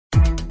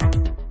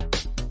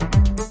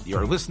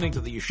You're listening to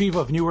the Yeshiva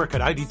of Newark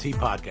at IDT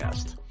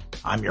podcast.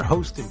 I'm your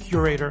host and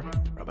curator,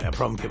 Rabbi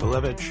Abram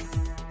Kibalevich,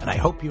 and I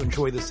hope you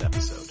enjoy this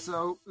episode.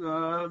 So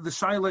the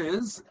shaila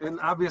is, and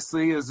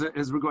obviously as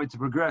we're going to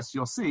progress,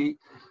 you'll see,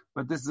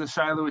 but this is a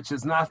shaila which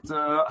is not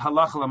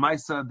halacha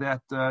l'maisa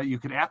that you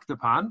could act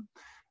upon.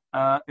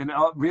 And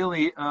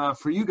really,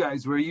 for you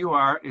guys where you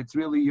are, it's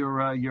really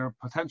your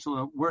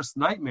potential worst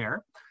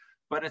nightmare.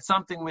 But it's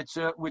something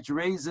which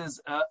raises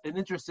an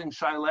interesting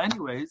shaila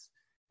anyways.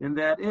 And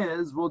that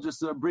is, we'll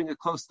just bring it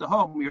close to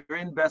home. You're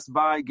in Best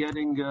Buy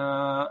getting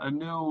a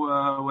new,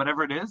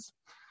 whatever it is,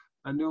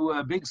 a new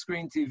big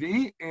screen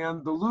TV,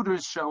 and the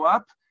looters show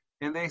up,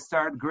 and they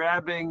start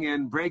grabbing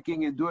and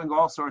breaking and doing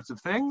all sorts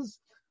of things,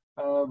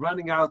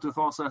 running out with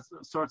all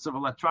sorts of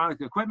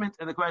electronic equipment.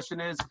 And the question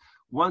is,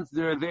 once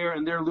they're there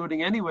and they're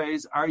looting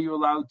anyways, are you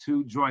allowed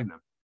to join them?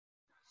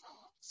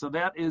 So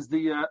that is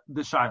the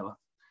shaila.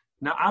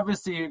 Now,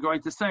 obviously, you're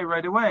going to say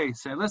right away,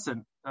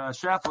 listen,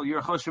 Schaffel, you're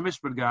a Choshen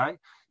Mishpat guy.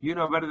 You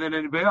know better than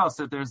anybody else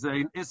that there's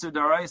an Isser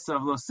Daraisa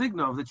of Lo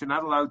Signov that you're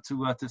not allowed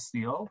to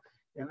steal.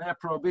 And that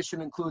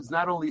prohibition includes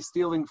not only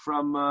stealing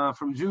from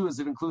Jews,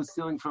 it includes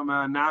stealing from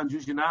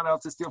non-Jews. You're not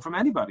allowed to steal from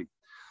anybody.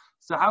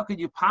 So how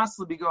could you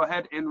possibly go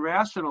ahead and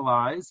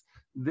rationalize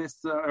this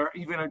or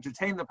even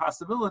entertain the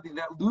possibility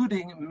that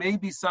looting may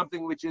be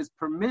something which is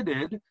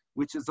permitted,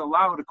 which is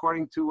allowed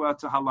according to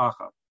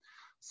halacha?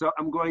 So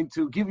I'm going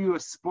to give you a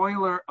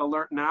spoiler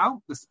alert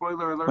now. The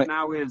spoiler alert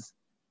now is...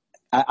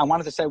 I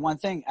wanted to say one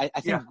thing. I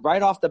think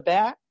right off the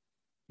bat,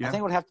 I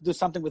think it would have to do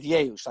something with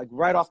Yeush, like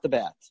right off the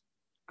bat.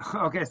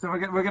 Okay, so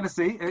we're going to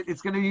see.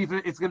 It's going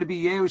to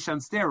be Yeush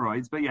on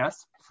steroids, but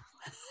yes.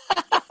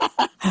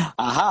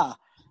 Aha.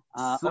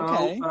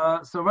 Okay.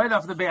 So right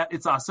off the bat,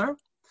 it's Asr.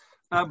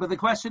 But the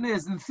question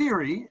is, in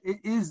theory,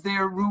 is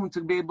there room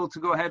to be able to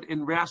go ahead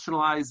and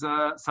rationalize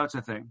such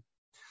a thing?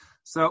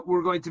 So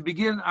we're going to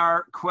begin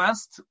our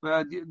quest.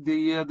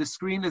 The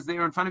screen is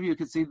there in front of you. You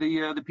can see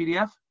the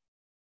PDF.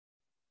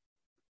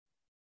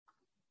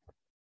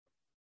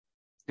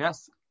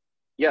 Yes.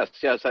 Yes,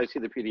 I see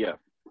the PDF.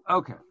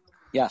 Okay.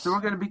 Yes. So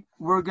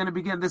we're going to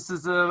begin. This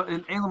is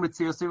an Elam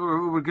Mitzvah. So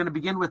we're going to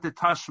begin with the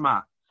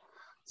Tashma.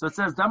 So it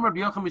says, Dam Rabbi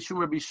Yochanan Mishum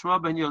Rabbi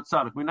Shmuel ben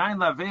Yotzadik. Minayin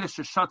la'aveda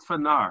sheshatfa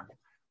nar.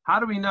 How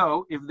do we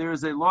know if there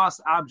is a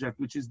lost object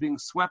which is being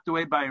swept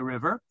away by a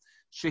river?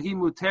 Shehi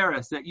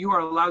muteres, that you are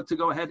allowed to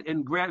go ahead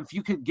and grab. If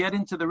you could get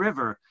into the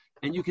river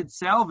and you could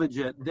salvage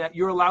it, that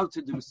you're allowed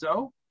to do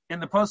so.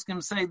 And the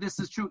poskim say this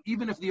is true,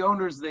 even if the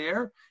owner's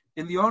there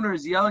and the owner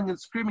is yelling and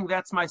screaming,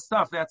 "That's my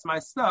stuff! That's my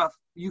stuff!"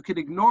 You could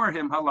ignore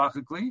him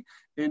halachically,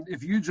 and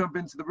if you jump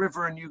into the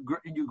river and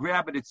you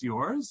grab it, it's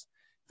yours.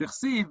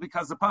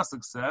 Because the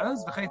pasuk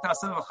says,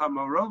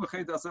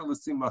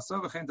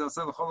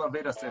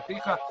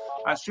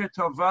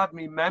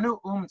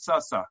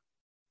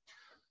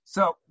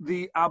 so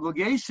the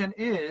obligation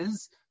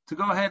is to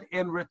go ahead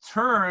and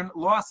return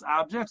lost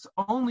objects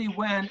only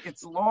when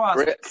it's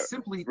lost.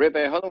 Simply.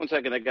 Rebbe, hold on 1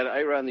 second. I got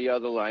Ira on the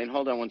other line.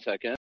 Hold on 1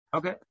 second.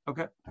 Okay.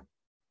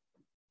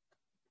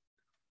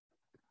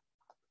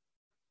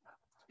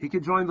 He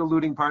could join the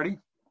looting party.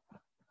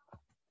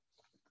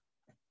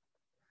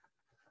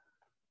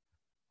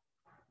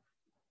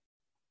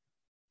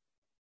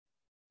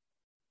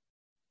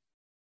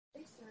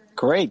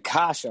 Great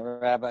kasha,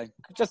 Rabbi.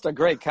 Just a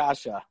great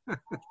kasha.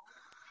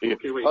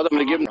 Okay, wait. Hold on, I'm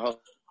going to give him...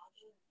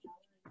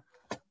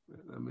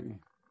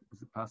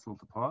 Is it possible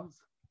to pause?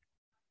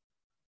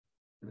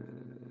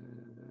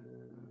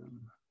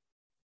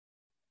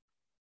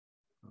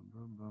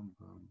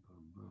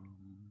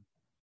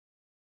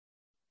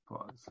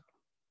 Pause.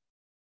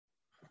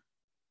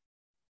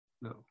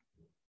 No.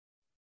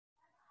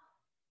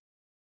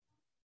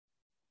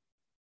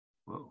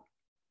 Whoa.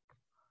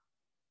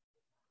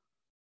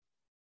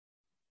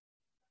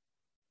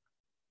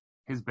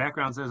 His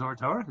background says or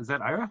Torah. Is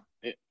that Ira?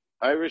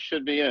 Ira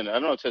should be in. I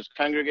don't know. It says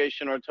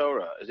congregation or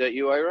Torah. Is that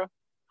you, Ira?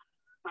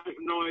 I have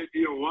no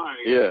idea why.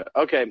 Yeah.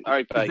 Okay. All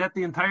right. Bye. Is that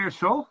the entire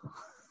show?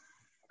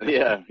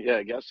 Yeah.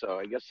 I guess so.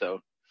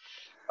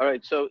 All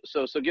right. So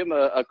give him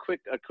a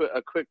quick.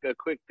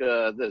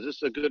 This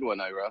is a good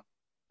one, Ira.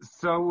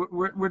 So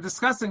we're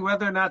discussing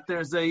whether or not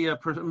there's a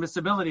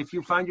permissibility if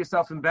you find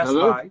yourself in Best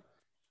Buy.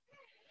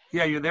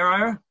 Yeah, you're there,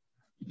 Ira?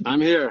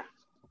 I'm here.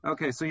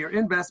 Okay, so you're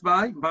in Best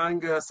Buy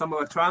buying some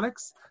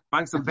electronics,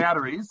 buying some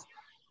batteries,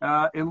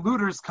 and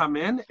looters come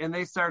in and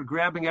they start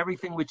grabbing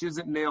everything which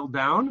isn't nailed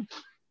down,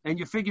 and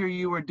you figure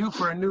you were due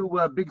for a new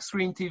big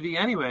screen TV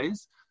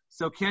anyways,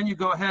 so can you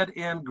go ahead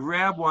and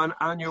grab one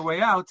on your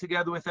way out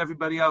together with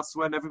everybody else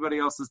when everybody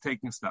else is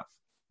taking stuff?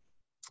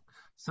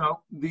 So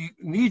the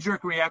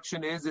knee-jerk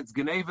reaction is it's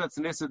Geneva, it's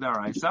Nisa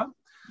Daraisa.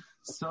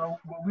 So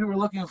what we were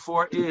looking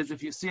for is,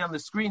 if you see on the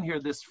screen here,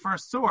 this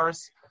first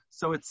source,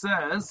 so it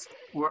says,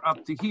 we're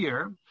up to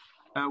here,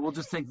 we'll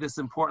just take this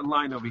important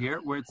line over here,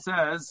 where it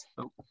says,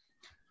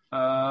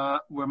 where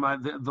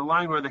the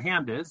line where the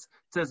hand is,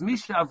 it says,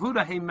 Misha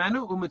Avuda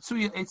Heimenu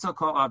Umetsuya Eitzel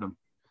Kol Adam.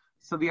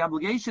 So the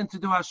obligation to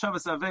do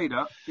Hashavas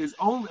Aveda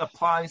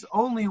applies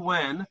only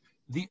when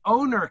the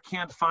owner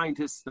can't find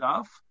his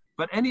stuff,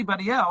 but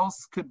anybody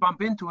else could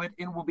bump into it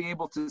and will be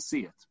able to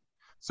see it.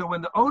 So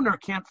when the owner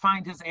can't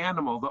find his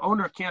animal, the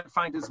owner can't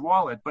find his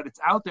wallet, but it's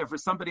out there for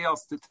somebody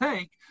else to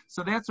take,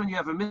 so that's when you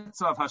have a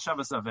mitzvah of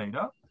Hashavas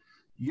Aveda.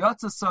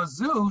 Yatsa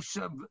Sazu,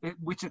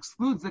 which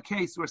excludes the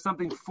case where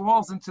something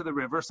falls into the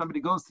river, somebody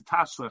goes to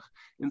Tashlich,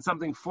 and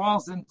something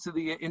falls into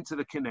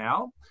the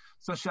canal.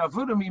 So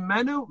Shavuda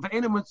Mimenu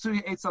Ve'ena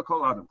Mutsuya Eitzel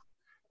Kol Adam.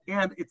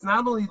 And it's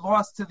not only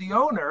lost to the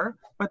owner,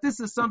 but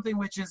this is something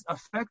which is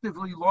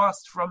effectively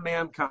lost from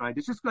mankind.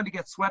 It's just going to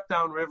get swept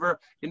downriver,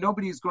 and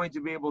nobody is going to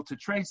be able to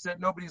trace it.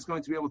 Nobody's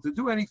going to be able to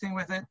do anything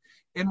with it.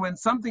 And when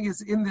something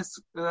is in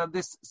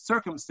this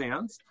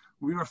circumstance,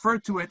 we refer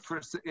to it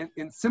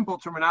in simple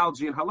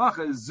terminology in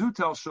halacha as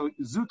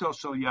zutel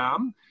shel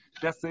yam.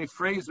 That's a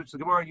phrase which the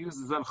Gemara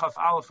uses on Chaf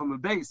Aleph from a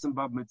base in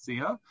Bab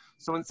Metzia.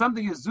 So when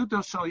something is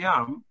zutel shel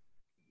yam,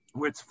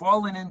 where it's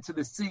fallen into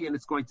the sea and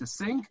it's going to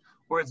sink,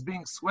 or it's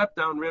being swept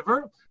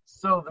downriver.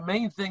 So the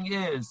main thing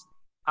is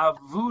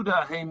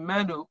avuda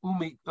heimenu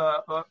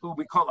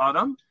umikol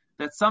adam.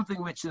 That's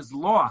something which is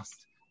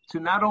lost to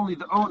not only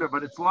the owner,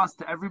 but it's lost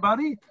to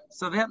everybody.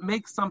 So that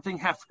makes something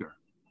hefker.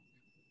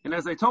 And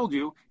as I told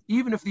you,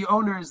 even if the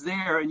owner is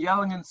there and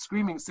yelling and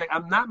screaming, saying,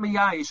 I'm not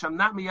miyayish, I'm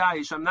not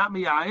miyayish, I'm not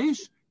miyayish,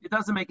 it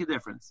doesn't make a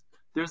difference.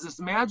 There's this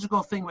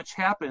magical thing which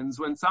happens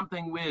when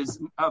something is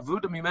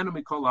avuda mimenu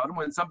mikol adam,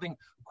 when something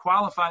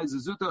qualifies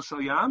as zutel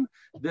shel yam,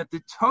 that the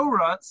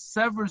Torah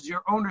severs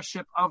your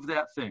ownership of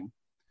that thing.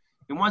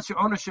 And once your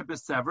ownership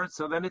is severed,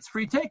 so then it's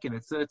free taken.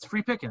 It's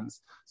free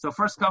pickings. So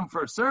first come,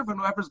 first serve,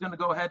 and whoever's going to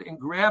go ahead and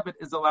grab it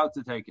is allowed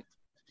to take it.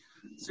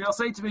 So you'll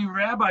say to me,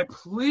 Rabbi,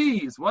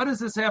 please, what does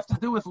this have to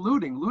do with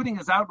looting? Looting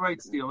is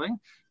outright stealing.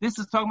 This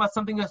is talking about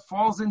something that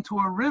falls into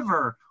a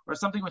river or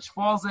something which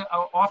falls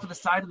off of the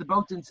side of the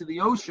boat into the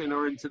ocean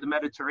or into the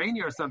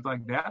Mediterranean or something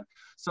like that.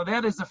 So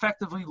that is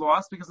effectively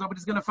lost because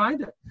nobody's going to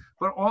find it.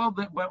 But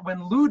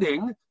when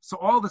looting, so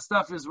all the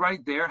stuff is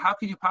right there, how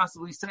can you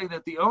possibly say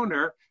that the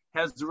owner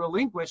has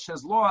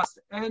lost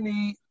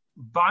any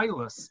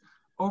bias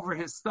over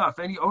his stuff,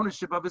 any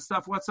ownership of his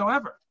stuff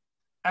whatsoever?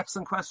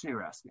 Excellent question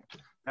you're asking.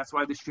 That's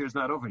why this year is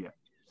not over yet.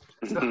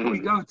 So we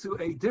go to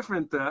a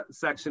different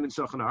section in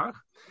Shulchan Aruch,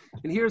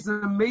 and here's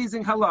an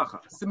amazing halacha.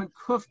 Siman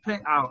Kuf Pei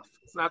Aleph.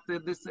 It's not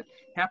that this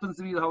happens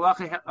to be the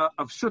halacha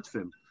of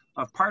shutfim,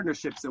 of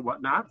partnerships and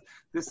whatnot.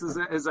 This is,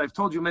 as I've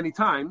told you many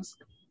times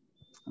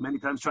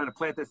trying to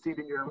plant that seed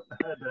in your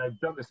head, that I've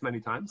done this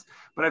many times,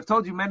 but I've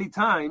told you many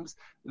times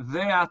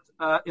that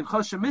in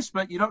Choshen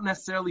Mishpat, you don't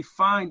necessarily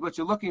find what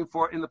you're looking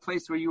for in the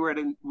place where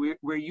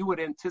you would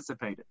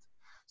anticipate it.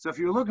 So if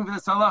you're looking for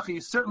this halacha,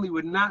 you certainly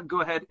would not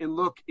go ahead and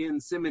look in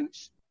Siman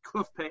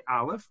Kuf Pei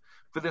Aleph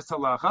for this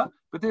halacha,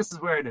 but this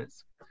is where it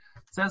is.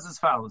 It says as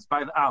follows,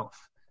 by the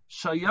Aleph.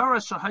 Shayara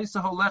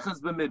shahaisa holechas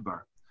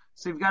b'midbar.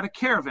 So you've got a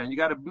caravan, you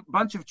got a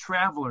bunch of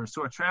travelers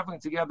who are traveling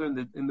together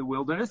in the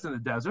wilderness, in the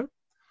desert.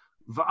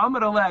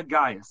 Va'amar aleh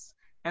gaius.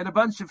 And a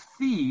bunch of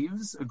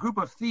thieves, a group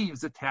of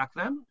thieves attack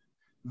them.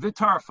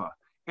 Vitarfa.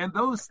 And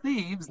those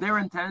thieves, their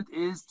intent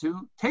is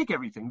to take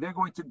everything. They're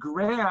going to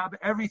grab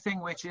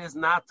everything which is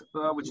not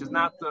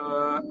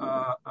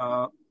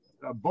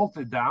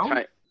bolted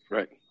down.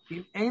 Right.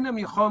 In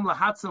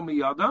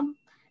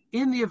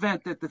the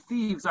event that the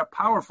thieves are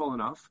powerful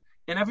enough,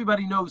 and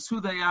everybody knows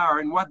who they are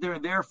and what they're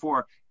there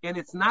for, and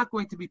it's not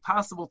going to be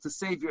possible to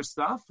save your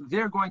stuff,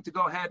 they're going to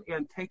go ahead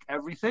and take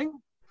everything.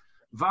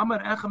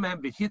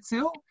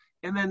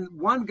 And then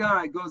one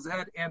guy goes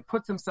ahead and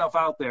puts himself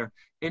out there,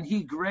 and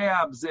he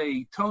grabs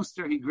a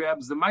toaster, he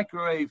grabs the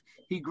microwave,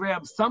 he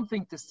grabs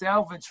something to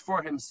salvage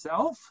for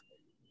himself,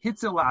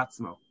 hitzel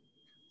atzmo.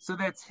 So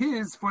that's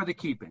his for the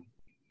keeping.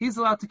 He's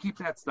allowed to keep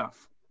that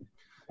stuff.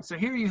 So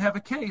here you have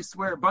a case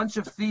where a bunch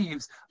of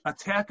thieves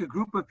attack a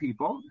group of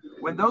people.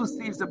 When those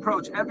thieves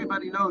approach,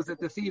 everybody knows that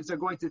the thieves are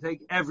going to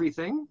take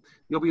everything.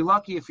 You'll be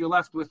lucky if you're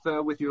left with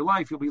your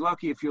life. You'll be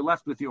lucky if you're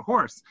left with your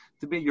horse,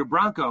 to be your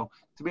Bronco,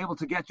 to be able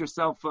to get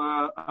yourself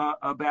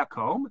back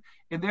home.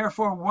 And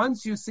therefore,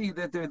 once you see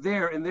that they're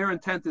there and their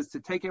intent is to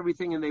take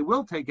everything, and they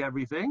will take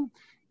everything,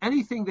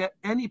 anything that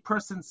any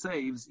person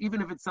saves,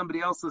 even if it's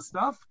somebody else's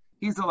stuff,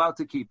 he's allowed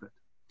to keep it.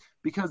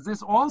 Because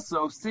this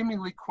also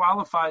seemingly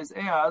qualifies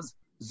as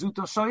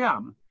Zuto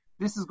Shayam.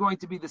 This is going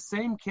to be the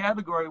same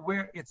category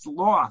where it's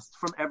lost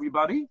from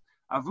everybody.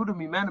 Avuda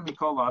mimenu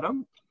mikol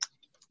adam.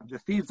 The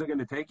thieves are going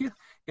to take it,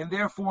 and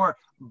therefore,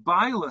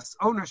 bilus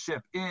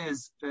ownership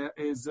is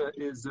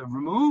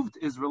removed,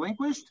 is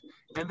relinquished,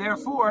 and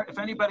therefore, if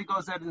anybody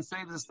goes ahead and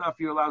saves the stuff,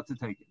 you're allowed to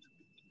take it.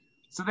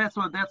 So that's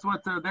what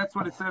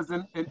it says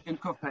in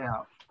Kuf Pei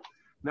Aleph.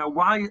 Now,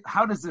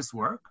 how does this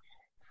work?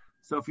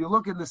 So if you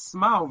look in the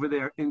Sma over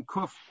there in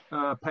Kuf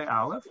Pei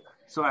Aleph,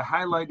 so I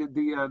highlighted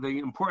the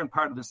important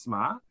part of the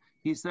Sma.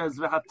 He says,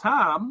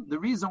 V'hatam, the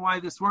reason why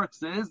this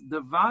works is,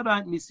 the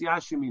Vada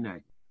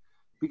Misyashimine.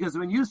 Because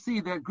when you see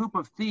that group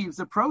of thieves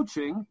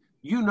approaching,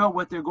 you know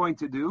what they're going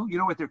to do. You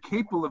know what they're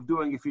capable of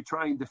doing if you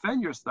try and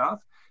defend your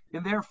stuff.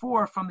 And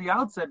therefore, from the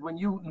outset, when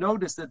you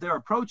notice that they're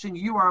approaching,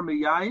 you are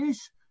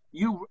miyayish,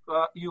 you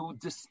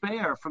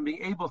despair from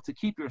being able to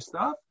keep your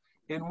stuff.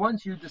 And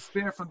once you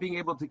despair from being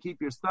able to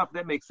keep your stuff,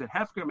 that makes it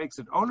hefker, makes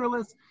it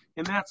ownerless.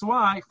 And that's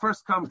why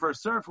first come,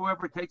 first serve,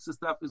 whoever takes the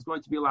stuff is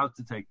going to be allowed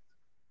to take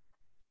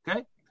it.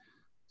 Okay?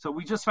 So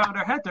we just found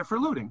our heter for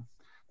looting.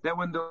 That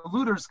when the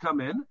looters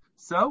come in,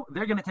 so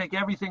they're going to take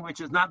everything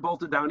which is not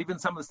bolted down, even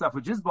some of the stuff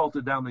which is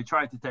bolted down, they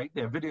try to take.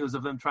 There are videos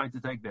of them trying to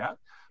take that.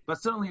 But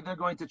certainly they're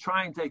going to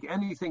try and take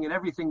anything and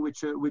everything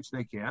which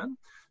they can.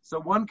 So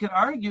one could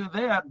argue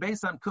that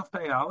based on Kuf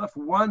Pei Aleph,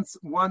 once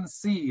one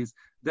sees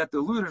that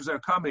the looters are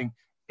coming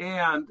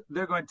and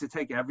they're going to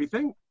take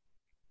everything,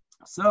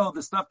 so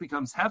the stuff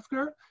becomes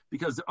hefker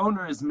because the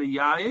owner is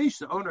miyayish,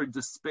 the owner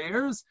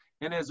despairs,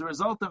 and as a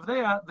result of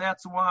that,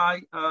 that's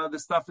why the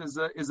stuff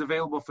is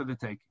available for the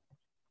taking.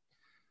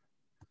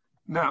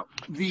 Now,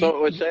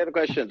 so I have a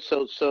question.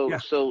 So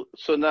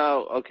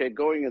now, okay,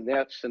 going in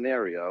that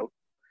scenario,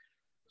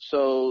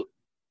 so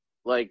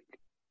like,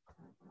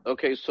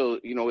 okay, so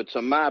it's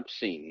a mob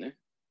scene,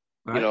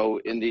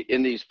 right.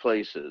 In these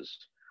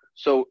places.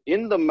 So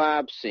in the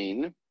mob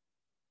scene,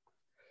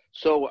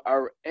 so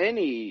are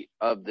any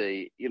of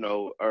the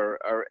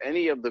are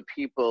any of the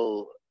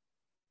people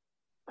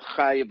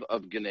chayiv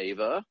of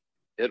Geneva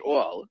at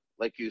all,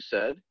 like you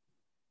said?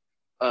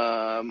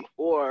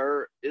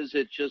 Or is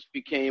it just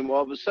became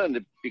all of a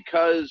sudden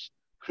because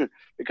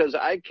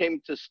I came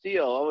to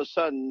steal, all of a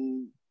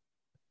sudden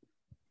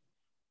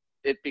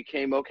it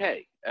became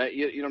okay?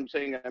 You know what I'm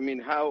saying? I mean,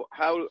 how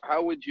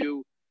would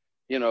you,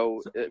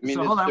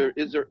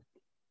 is there?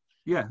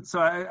 Yeah, so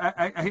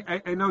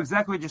I know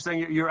exactly what you're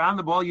saying. You're on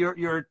the ball. You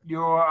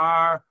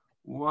are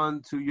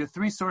you're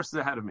three sources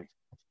ahead of me.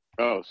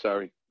 Oh,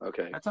 sorry.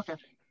 Okay, that's okay.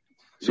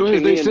 So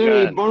as they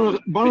say,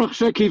 Baruch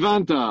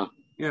Shekivanta.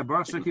 Yeah,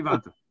 Baruch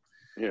Shekivanta.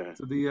 Yeah.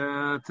 To the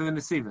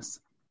Nesivus.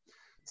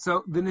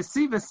 So the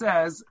Nesivus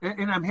says,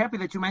 and I'm happy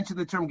that you mentioned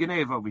the term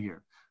Genev over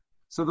here.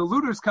 So the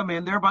looters come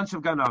in, they're a bunch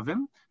of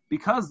Ganavim,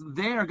 because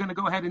they are going to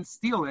go ahead and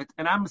steal it,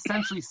 and I'm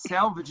essentially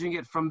salvaging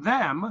it from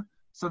them.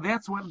 So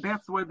that's where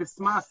the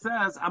Sma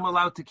says I'm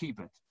allowed to keep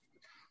it.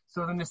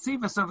 So the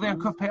Nesivus over there in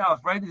Kuf Pei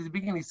Aleph, right at the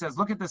beginning, he says,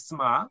 look at the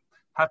Sma,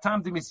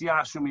 Hatam de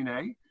Misyashu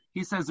Minei.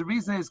 He says the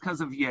reason is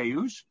because of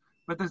Yeush,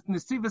 but the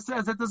Nesivus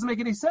says that doesn't make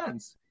any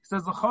sense. He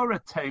says, L'chora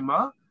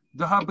Tema,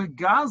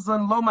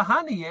 D'habegazlan lo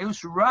mahani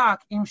Yeush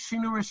rak im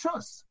shinu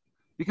rishus.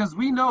 Because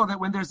we know that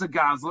when there's a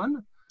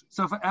gazlan,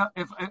 so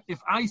if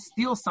I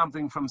steal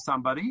something from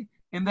somebody,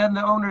 and then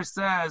the owner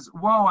says,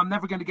 whoa, I'm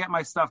never going to get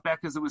my stuff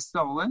back because it was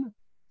stolen,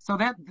 so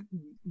that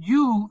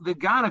you, the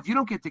Ganav, you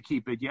don't get to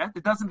keep it yet.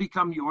 It doesn't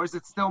become yours.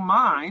 It's still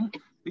mine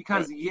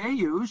because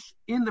Yeush,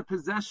 in the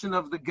possession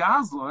of the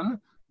Gazlan,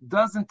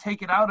 doesn't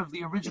take it out of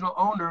the original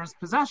owner's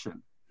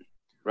possession.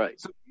 Right.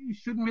 So you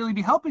shouldn't really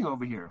be helping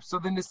over here. So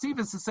the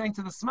Nesivus is saying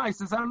to the Sma, he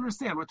says, I don't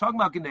understand. We're talking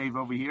about Genev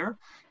over here,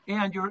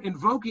 and you're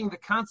invoking the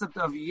concept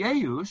of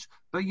Yeush,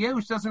 but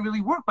Yeush doesn't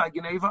really work by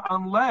Geneva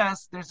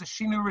unless there's a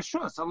Shinu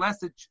Rishus,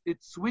 unless it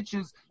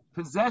switches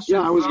possession.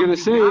 Yeah, I was going to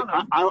say,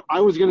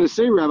 I was going to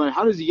say, Rabbi,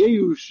 how does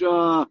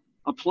Yeush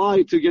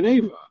apply to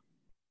Geneva?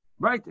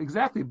 Right,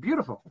 exactly.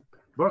 Beautiful.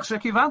 Baruch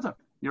Shekivanta.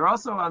 You're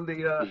also on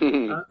the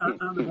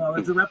on the ball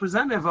as a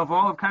representative of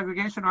all of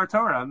Congregation or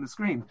Torah on the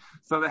screen,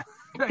 so that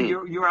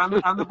you're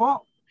on the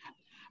ball.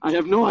 I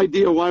have no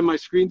idea why my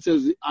screen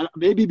says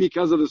maybe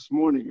because of this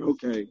morning.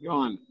 Okay, go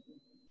on.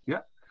 Yeah,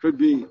 could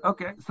be.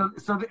 Okay, so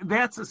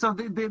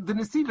the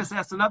Nesivus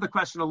asked another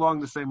question along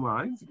the same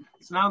lines.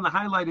 So now in the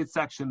highlighted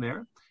section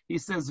there, he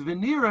says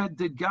Venira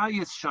de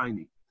Gaius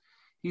Shiny.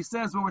 He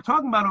says what we're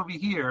talking about over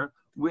here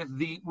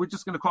we're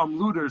just going to call them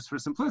looters for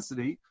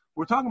simplicity.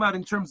 We're talking about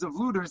in terms of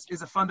looters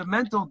is a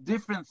fundamental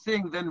different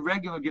thing than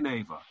regular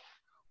Geneva.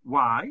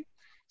 Why?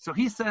 So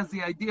he says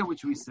the idea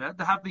which we said,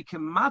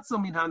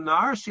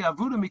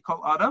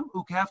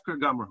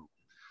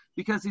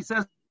 because he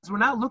says we're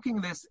not looking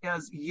at this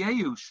as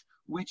Yeush,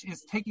 which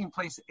is taking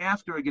place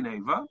after a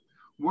Geneva.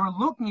 We're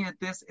looking at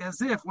this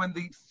as if when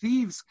the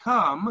thieves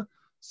come,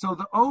 so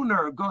the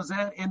owner goes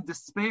out and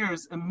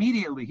despairs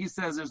immediately. He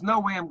says, there's no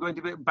way I'm going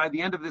to be, by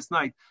the end of this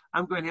night,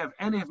 I'm going to have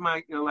any of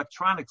my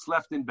electronics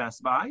left in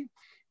Best Buy.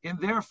 And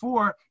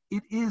therefore,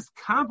 it is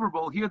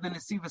comparable, here the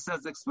Nesiva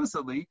says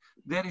explicitly,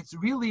 that it's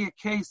really a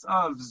case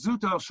of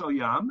Zuto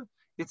Shoyam.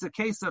 It's a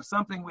case of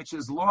something which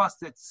is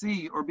lost at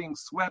sea or being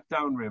swept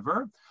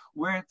downriver,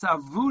 where it's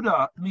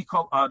Avuda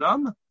Mikol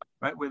Adam,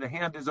 right, where the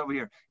hand is over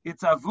here.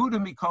 It's Avuda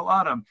Mikol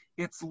Adam.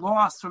 It's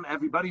lost from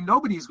everybody.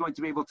 Nobody's going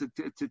to be able to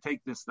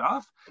take this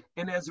stuff.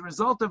 And as a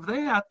result of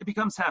that, it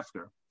becomes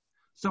Hefker.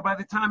 So by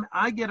the time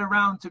I get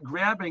around to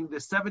grabbing the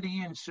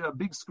 70-inch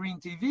big screen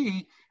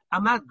TV,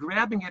 I'm not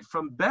grabbing it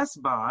from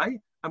Best Buy.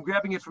 I'm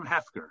grabbing it from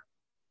Hefker.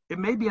 It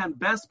may be on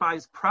Best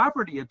Buy's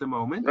property at the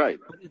moment, right?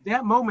 But at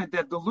that moment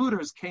that the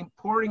looters came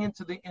pouring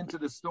into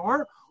the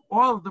store,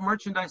 all of the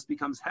merchandise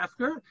becomes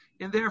Hefker,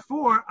 and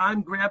therefore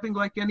I'm grabbing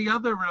like any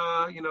other,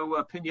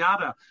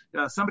 piñata.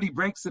 Somebody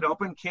breaks it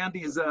open,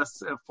 candy is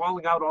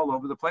falling out all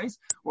over the place,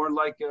 or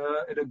like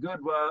at a good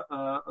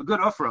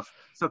ufruf.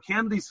 So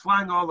candy's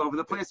flying all over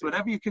the place.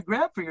 Whatever you could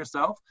grab for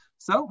yourself.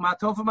 So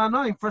matov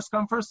manoim, first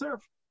come, first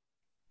serve.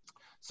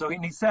 So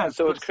he says.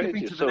 So it's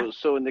crazy.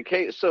 So in the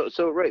case,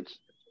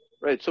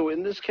 right. So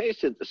in this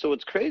case,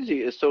 it's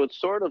crazy. So it's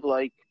sort of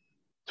like,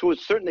 to a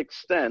certain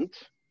extent,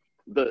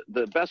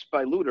 the Best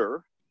Buy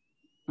looter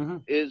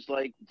is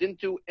like didn't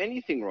do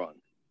anything wrong,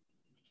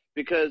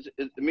 because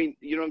I mean,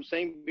 you know what I'm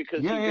saying?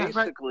 Because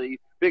basically,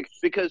 right.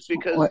 because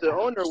the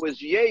owner was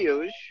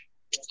Yeush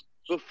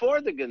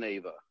before the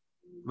Geneva.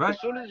 Right.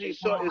 As soon as he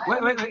saw,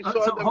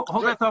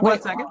 hold that thought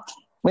 1 second.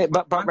 Wait,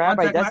 but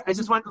Rabbi, I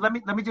just want let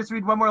me just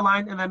read one more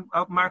line, and then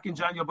Mark and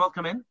John, you'll both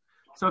come in.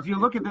 So if you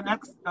look at the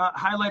next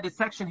highlighted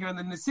section here in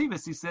the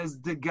Nesivus, he says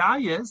the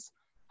gayas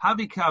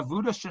havi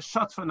kavuda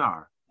sheshat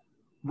fanar.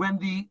 When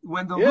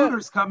the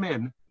looters come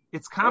in,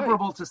 it's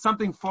comparable to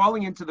something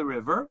falling into the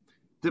river.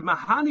 The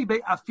mahani be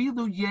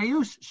afilu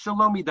yeush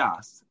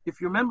shalomidas.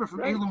 If you remember from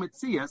Elu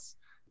Mitzias,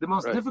 the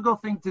most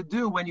difficult thing to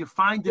do when you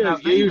find an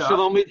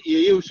aveda,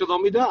 Yeush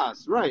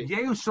shalomidas, right?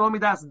 Yeush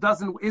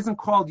shalomidas isn't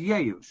called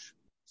yeush.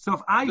 So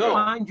if I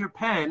find your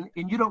pen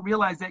and you don't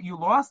realize that you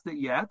lost it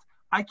yet,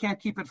 I can't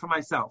keep it for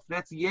myself.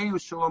 That's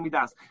yeush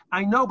shalomidas.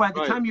 I know by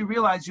the time you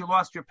realize you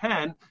lost your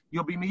pen,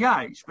 you'll be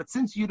miyayish. But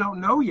since you don't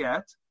know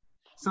yet,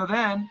 so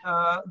then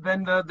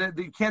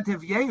you can't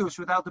have yeush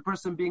without the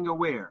person being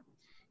aware.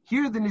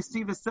 Here the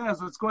Nesivus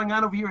says what's going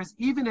on over here is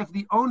even if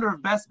the owner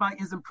of Best Buy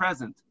isn't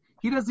present,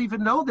 he doesn't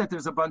even know that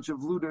there's a bunch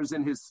of looters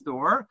in his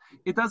store.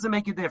 It doesn't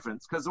make a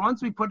difference, because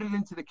once we put it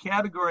into the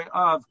category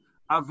of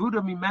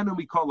avuda mimenu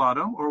mikol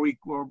adam, or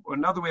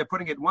another way of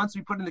putting it, once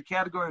we put in the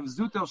category of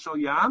zutel shel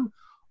yam,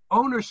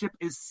 ownership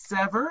is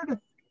severed,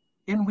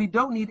 and we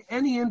don't need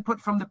any input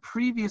from the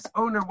previous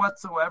owner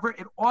whatsoever.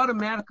 It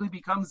automatically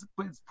becomes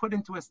put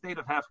into a state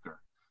of hefker.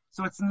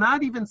 So it's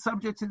not even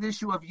subject to the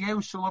issue of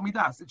Yeush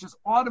Shalomidas. It's just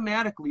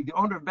automatically the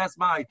owner of Best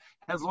Buy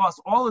has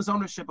lost all his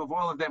ownership of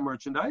all of that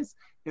merchandise.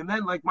 And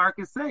then, like Mark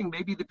is saying,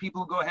 maybe the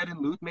people go ahead and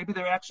loot. Maybe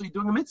they're actually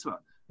doing a mitzvah.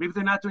 Maybe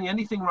they're not doing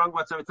anything wrong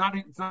whatsoever.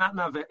 It's not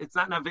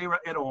Navera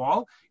at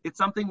all. It's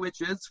something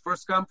which is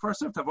first come, first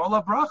served.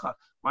 Tavola bracha.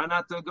 Why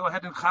not go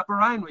ahead and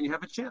chaperine when you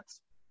have a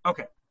chance?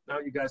 Okay. Now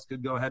you guys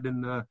could go ahead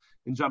and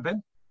jump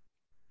in.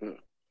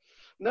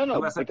 No.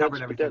 Unless I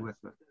covered everything with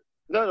it.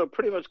 No,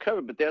 pretty much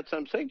covered. But that's what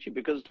I'm saying to you,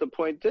 because the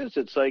point is,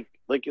 it's like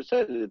you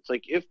said, it's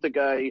like if the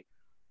guy,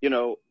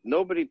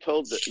 nobody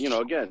told that,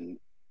 again,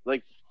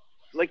 like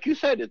you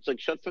said, it's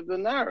like shut for the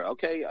nar.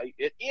 Okay,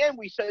 and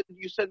you said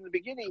in the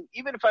beginning,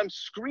 even if I'm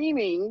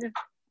screaming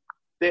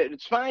that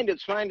it's fine,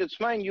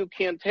 you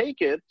can't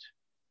take it.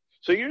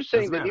 So you're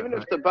saying that even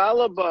if the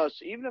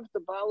balabus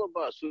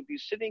would be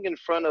sitting in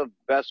front of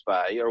Best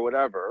Buy or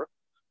whatever,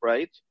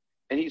 right?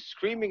 And he's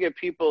screaming at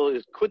people,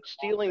 quit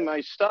stealing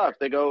my stuff.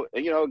 They go,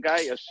 a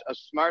guy, a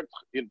smart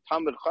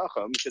Talmud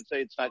Chacham should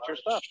say, it's not your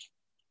stuff.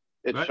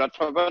 It's shut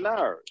for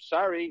banar.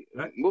 Sorry,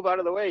 move out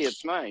of the way.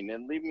 It's mine,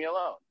 and leave me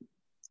alone.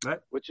 Right.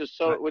 Which is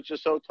so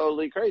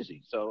totally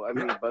crazy. So I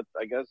mean, but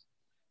I guess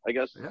I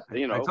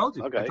told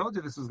you. Okay. I told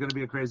you this was going to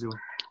be a crazy one.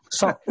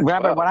 So,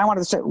 Rabbi, what I wanted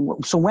to say.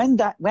 So when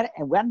at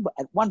one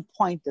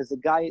point does the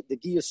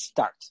giyus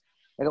start?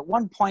 And at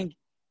one point,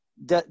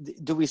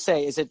 do we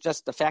say, is it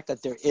just the fact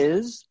that there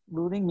is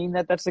looting mean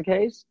that that's the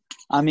case?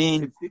 I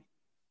mean,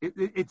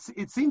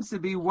 it seems to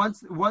be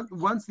once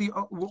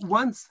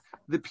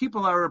the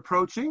people are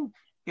approaching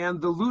and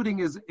the looting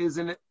is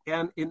an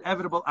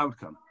inevitable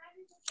outcome.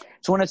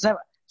 So when it's never,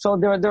 so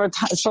there are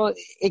times, so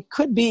it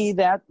could be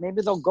that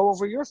maybe they'll go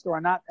over your store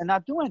and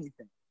not do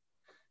anything.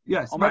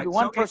 Yes, or maybe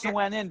one person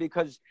went in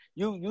because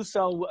you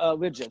sell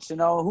widgets.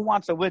 Who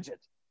wants a widget?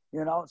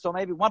 So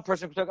maybe one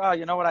person took, I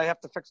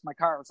have to fix my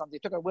car or something.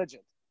 He took a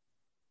widget.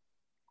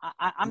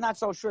 I'm not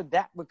so sure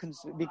that would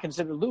be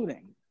considered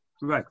looting.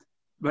 Right.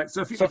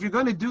 So if you're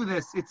going to do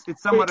this,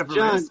 it's somewhat of a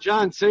risk.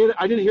 John, say it.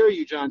 I didn't hear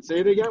you, John.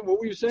 Say it again. What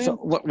were you saying? So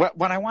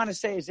what I want to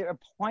say is there a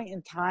point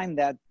in time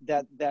that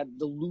the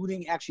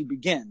looting actually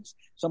begins.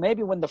 So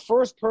maybe when the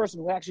first person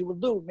who actually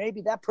would loot,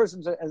 maybe that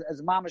person's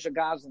as mamash a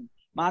gazan,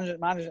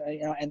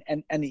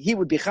 and he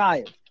would be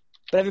chayiv,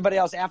 but everybody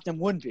else after him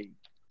wouldn't be.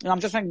 I'm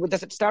just saying,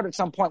 does it start at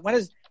some point?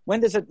 When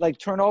does it like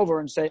turn over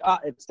and say,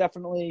 it's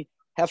definitely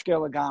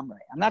hefker lagamre?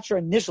 I'm not sure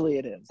initially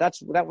it is. That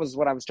was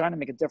what I was trying to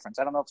make a difference.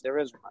 I don't know if there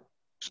is one.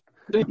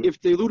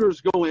 If the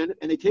looters go in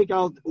and they take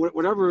out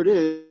whatever it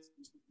is.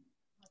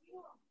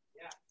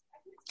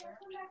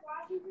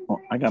 Oh,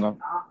 I have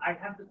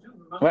the two.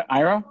 What,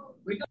 Ira?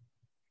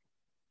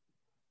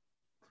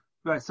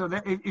 Right. So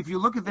if you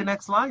look at the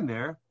next line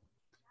there,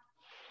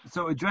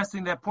 so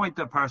addressing that point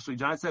there partially,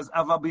 John says,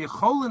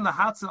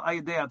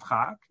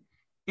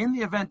 in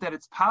the event that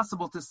it's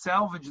possible to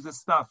salvage the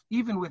stuff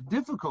even with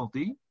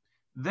difficulty,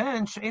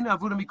 then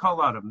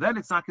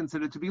it's not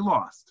considered to be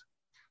lost.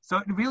 So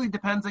it really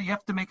depends. You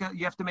have to make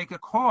a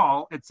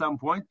call at some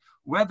point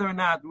whether or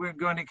not we're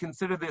going to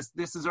consider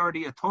this is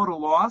already a total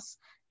loss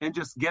and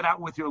just get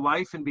out with your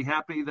life and be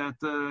happy that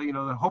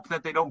hope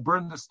that they don't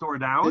burn the store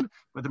down,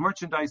 but the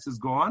merchandise is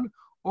gone.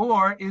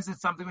 Or is it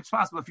something which is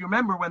possible? If you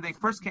remember, when they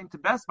first came to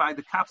Best Buy,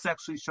 the cops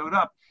actually showed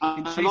up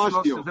and chased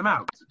most of them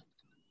out.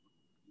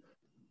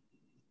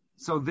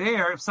 So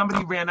there, if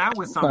somebody ran out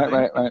with something,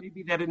 right.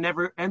 maybe that it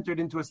never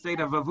entered into a state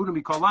of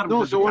avudim mikoladim.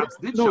 No, so what?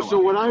 No, so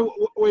what I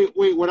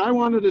wait. What I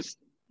wanted to.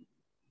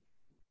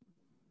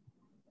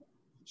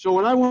 So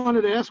what I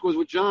wanted to ask was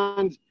what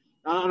John's.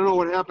 I don't know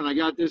what happened. I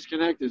got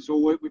disconnected. So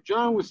what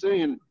John was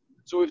saying.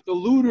 So if the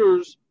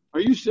looters, are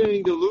you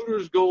saying the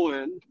looters go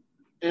in,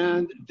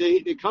 and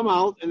they come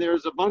out, and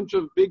there's a bunch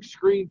of big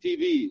screen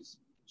TVs?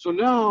 So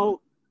now,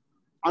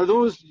 are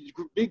those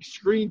big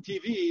screen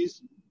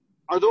TVs?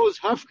 Are those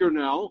Hefker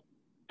now?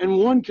 And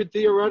one could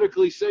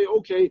theoretically say,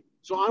 okay,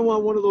 so I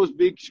want one of those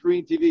big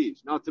screen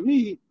TVs. Now, to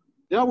me,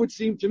 that would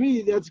seem to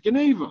me that's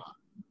Geneva.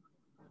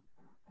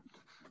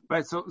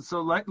 Right. So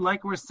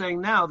like we're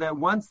saying now that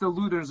once the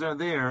looters are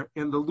there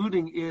and the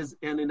looting is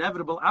an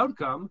inevitable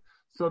outcome,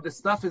 so the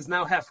stuff is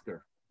now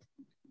Hefker,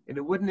 and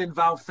it wouldn't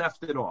involve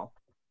theft at all.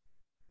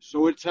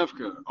 So it's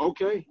Hefker.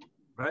 Okay.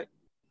 Right.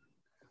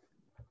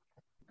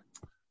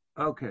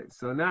 Okay.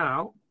 So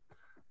now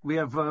we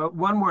have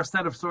one more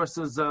set of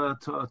sources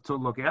to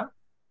look at.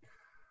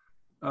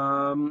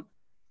 And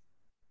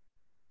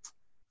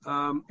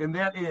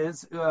that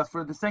is,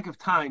 for the sake of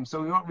time,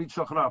 so we won't read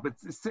Shulchan Aruch, but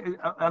it's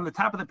on the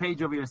top of the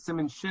page over here,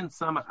 Siman Shin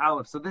Samach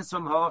Aleph. So this is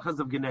from Halachas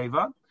of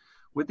Geneva.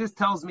 What this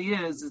tells me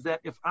is that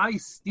if I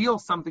steal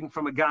something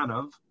from a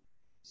Ganav,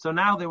 so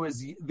now there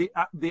was the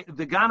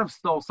Ganav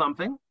stole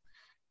something,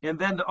 and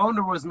then the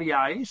owner was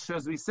Miyayish,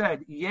 as we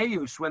said,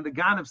 Yeyush, when the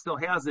Ganav still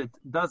has it,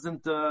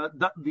 doesn't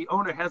the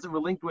owner hasn't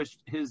relinquished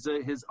his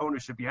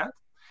ownership yet,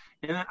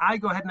 and then I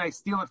go ahead and I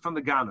steal it from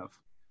the Ganav.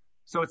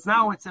 So it's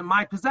in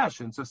my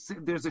possession. So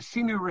there's a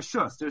shinu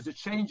reshus. There's a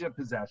change of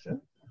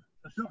possession.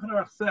 The Shulchan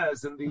Aruch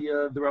says, and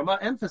the Rama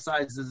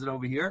emphasizes it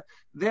over here,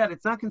 that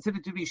it's not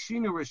considered to be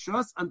shinu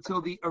reshus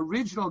until the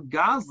original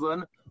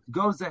Gazlan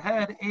goes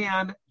ahead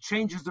and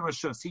changes the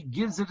reshus. He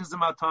gives it as a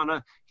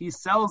matana. He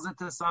sells it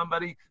to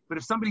somebody. But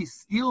if somebody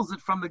steals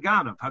it from the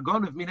Ganav,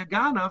 Hagonav mina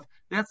Ganav,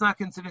 that's not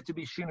considered to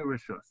be shinu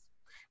reshus.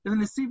 And then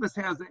the Sivas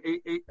has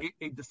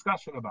a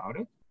discussion about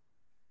it.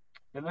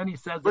 And then he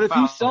says, but if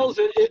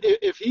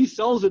he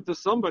sells it to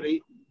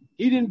somebody,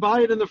 he didn't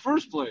buy it in the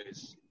first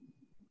place.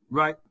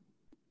 Right.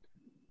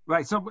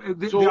 So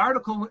the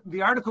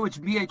article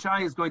which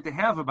BHI is going to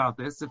have about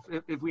this,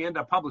 if we end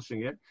up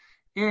publishing it,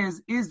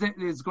 is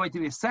going to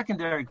be a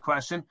secondary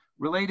question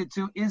related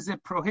to, is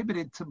it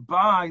prohibited to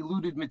buy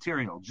looted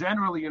material?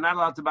 Generally, you're not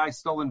allowed to buy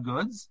stolen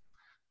goods.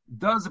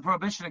 Does the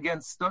prohibition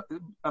against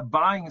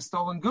buying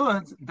stolen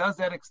goods, does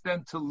that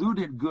extend to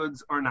looted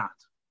goods or not?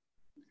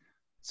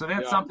 So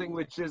that's something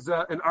which is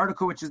an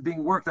article which is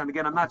being worked on.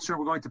 Again, I'm not sure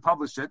we're going to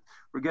publish it.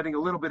 We're getting a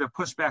little bit of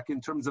pushback in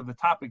terms of the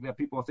topic that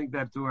people think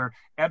that we're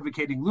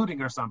advocating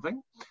looting or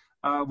something,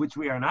 which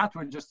we are not.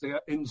 We're just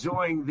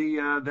enjoying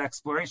the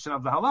exploration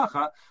of the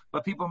halacha,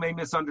 but people may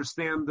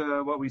misunderstand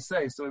what we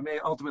say, so we may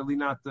ultimately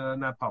not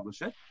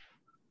publish it.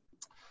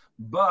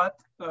 But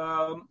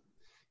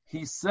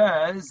he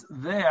says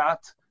that,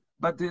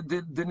 but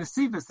the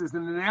Nesivus is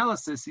an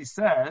analysis. He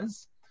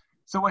says.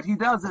 So what he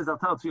does is, I'll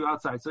tell it to you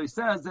outside. So he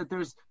says that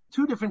there's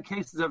two different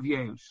cases of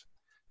Yeush.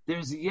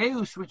 There's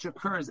Yeush which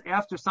occurs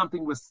after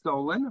something was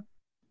stolen.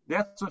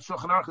 That's what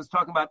Shulchan Aruch is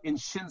talking about in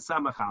Shin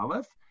Samach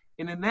Aleph.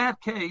 And in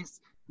that case,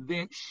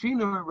 the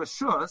Shinu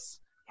Reshus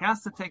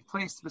has to take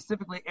place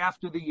specifically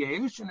after the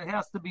Yeush, and it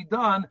has to be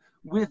done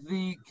with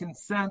the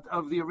consent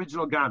of the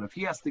original Ganav.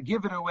 He has to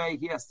give it away.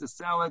 He has to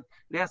sell it.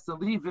 He has to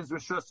leave his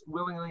Reshus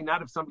willingly,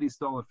 not if somebody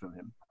stole it from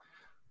him.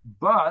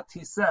 But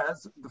he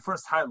says, the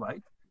first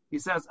highlight, he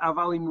says,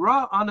 "Avalim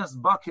ra anas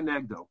ba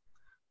kenegdo."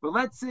 But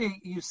let's say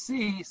you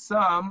see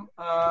some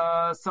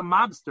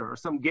mobster or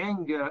some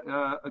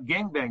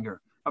gangbanger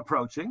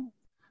approaching.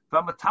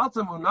 And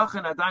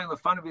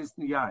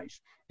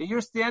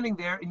you're standing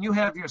there and you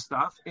have your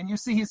stuff and you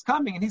see he's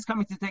coming and he's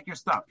coming to take your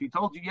stuff. He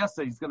told you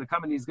yesterday he's going to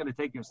come and he's going to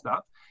take your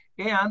stuff.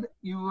 And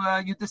you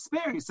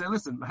despair. You say,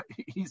 listen,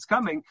 he's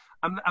coming.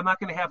 I'm not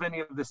going to have any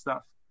of this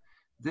stuff.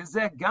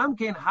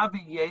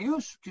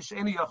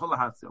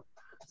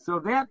 So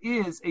that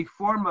is a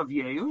form of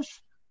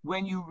Yeush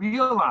when you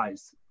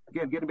realize,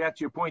 again, getting back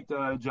to your point,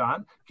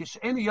 John,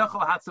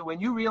 when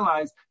you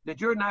realize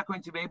that you're not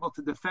going to be able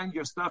to defend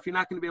your stuff, you're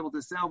not going to be able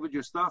to salvage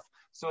your stuff.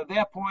 So at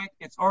that point,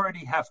 it's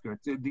already Hefker.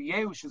 The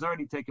Yeush has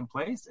already taken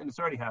place, and it's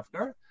already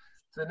Hefker.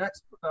 So the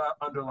next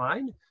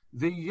underline,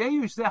 the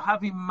Yeush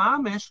havi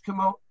mamish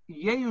kamo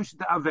Yeush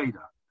da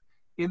Aveda.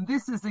 And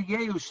this is the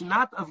Yeush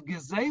not of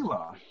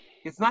Gezela.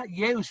 It's not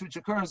Yeush which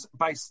occurs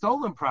by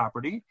stolen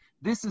property.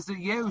 This is a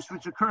Yeush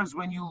which occurs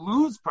when you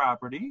lose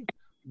property.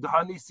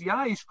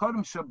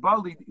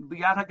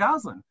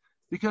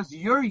 Because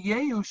your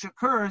Yeush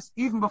occurs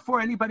even before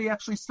anybody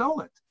actually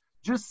stole it.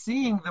 Just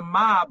seeing the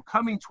mob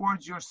coming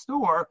towards your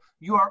store,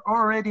 you are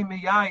already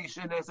Miyayish.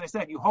 And as I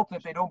said, you hope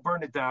that they don't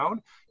burn it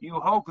down. You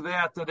hope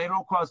that they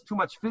don't cause too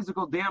much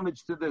physical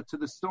damage to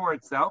the store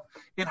itself.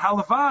 In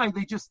Halavai,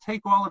 they just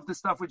take all of the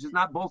stuff which is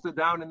not bolted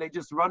down and they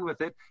just run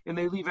with it and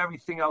they leave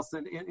everything else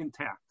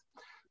intact.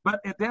 But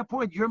at that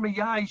point, you're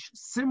Miyayish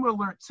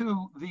similar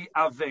to the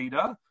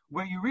Aveda,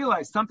 where you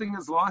realize something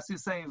is lost, you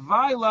say,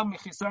 Vaila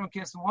michisaron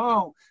kis,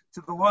 woe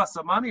to the loss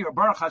of money, or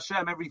Baruch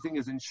Hashem, everything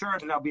is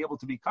insured and I'll be able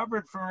to be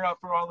covered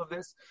for all of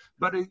this.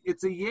 But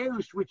it's a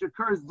yerush which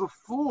occurs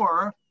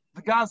before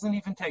the gazlan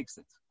even takes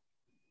it.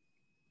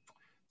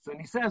 So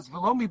he says,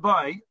 V'lo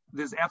mibai,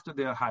 this is after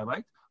the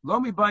highlight, Lo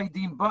mibai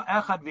dim ba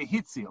echad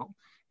v'hitzil,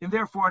 and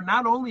therefore,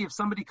 not only if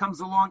somebody comes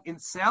along and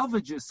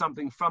salvages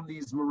something from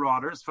these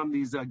marauders, from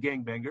these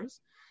gangbangers,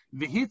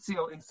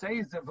 v'hitzil, and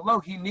says that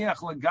v'lo hiniach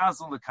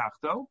legazal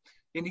lekachto,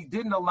 and he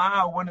didn't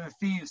allow one of the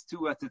thieves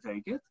to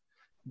take it.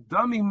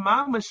 Dami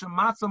mamash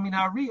matzo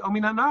minari o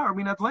minanar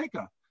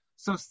minadleka.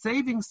 So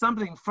saving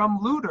something from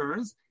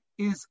looters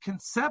is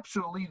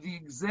conceptually the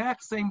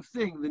exact same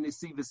thing the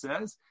Nesiva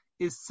says,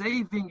 is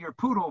saving your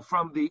poodle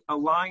from a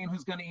lion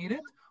who's going to eat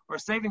it, or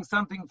saving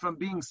something from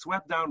being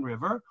swept down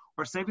river,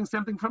 or saving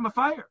something from a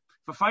fire.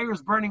 If a fire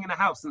is burning in a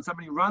house and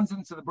somebody runs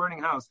into the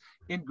burning house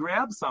and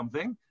grabs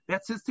something,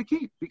 that's his to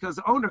keep, because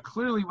the owner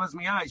clearly was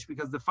miyash,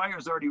 because the fire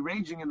is already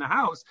raging in the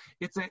house.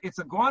 It's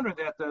a goner,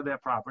 that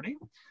property.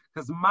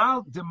 Because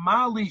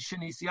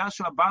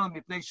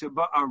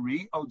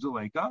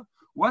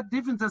what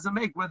difference does it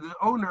make whether the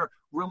owner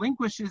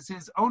relinquishes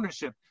his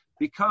ownership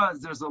because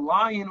there's a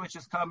lion which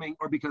is coming,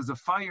 or because the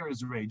fire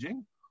is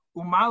raging?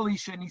 Or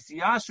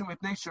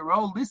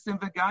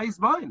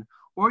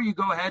you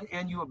go ahead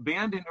and you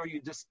abandon or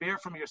you despair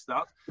from your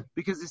stuff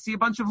because you see a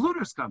bunch of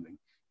looters coming.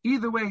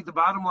 Either way, the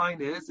bottom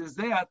line is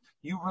that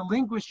you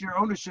relinquish your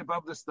ownership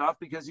of the stuff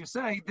because you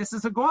say, this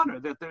is a goner,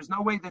 that there's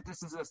no way that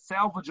this is a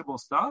salvageable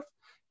stuff.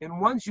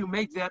 And once you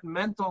make that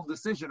mental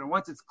decision, or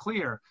once it's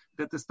clear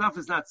that the stuff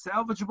is not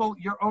salvageable,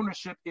 your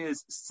ownership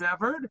is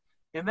severed,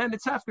 and then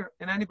it's hefker,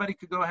 and anybody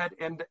could go ahead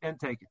and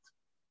take it.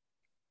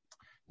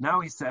 Now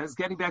he says,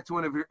 getting back to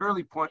one of your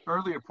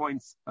earlier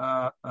points,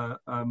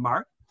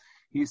 Mark,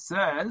 he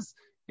says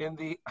in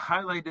the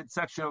highlighted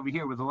section over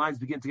here where the lines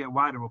begin to get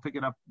wider, we'll pick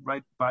it up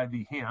right by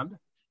the hand,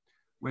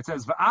 where it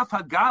says, Va'af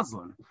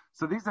ha-gazlan.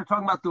 So these are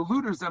talking about the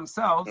looters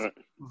themselves.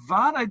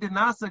 Va'adai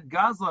denasa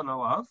gazlan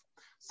alav.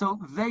 So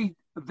they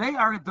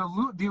are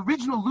the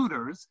original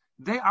looters.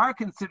 They are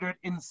considered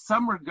in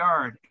some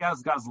regard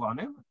as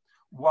gazlanim.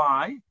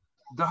 Why?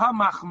 Daha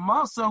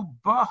machmaso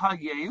baha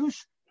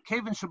yeush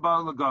kevin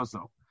shabal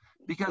lagazo.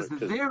 Because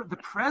the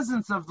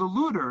presence of the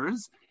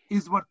looters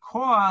is what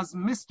caused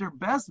Mr.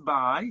 Best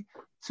Buy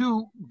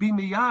to be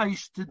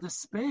miyash, to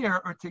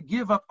despair, or to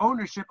give up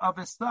ownership of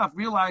his stuff,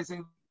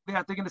 realizing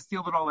that they're going to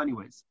steal it all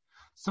anyways.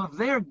 So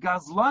they're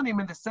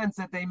gazlanim in the sense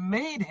that they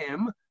made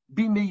him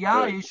be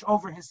miyash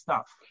over his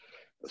stuff.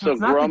 So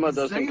it's not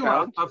the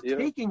gzela of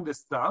taking the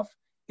stuff,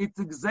 it's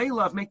the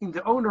gzela of making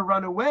the owner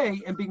run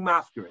away and being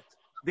mafkeret.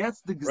 That's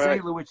the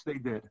gzela which they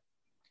did.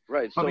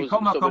 Right.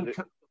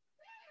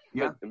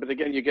 But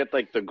again, you get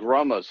like the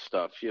grumma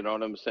stuff. You know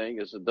what I'm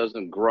saying?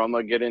 Doesn't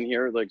grumma get in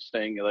here, like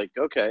saying, like,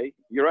 okay,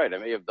 you're right, I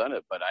may have done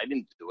it, but I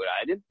didn't do it.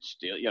 I didn't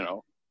steal.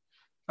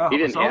 He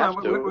didn't have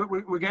to.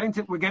 We're getting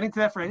to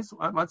that phrase.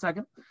 One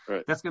second.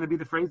 Right. That's going to be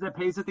the phrase that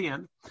pays at the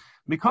end.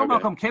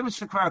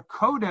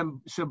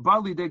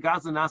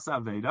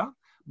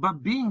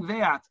 But being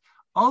that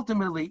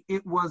ultimately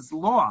it was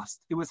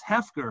lost, it was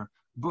hefker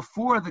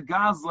before the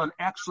gazlan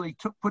actually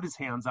put his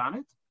hands on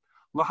it.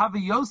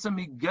 It's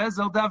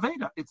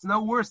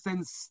no worse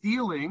than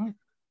stealing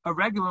a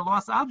regular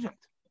lost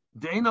object.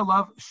 Since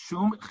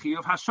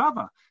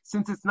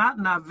it's not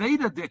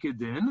naveda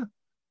dikadin,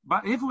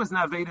 but if it was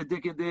naveda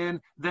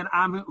dikadin, then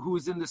I'm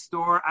who's in the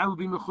store, I will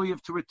be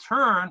mechuyev to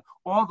return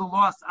all the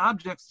lost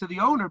objects to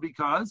the owner,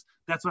 because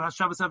that's what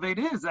hashavas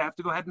aveda is. I have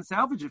to go ahead and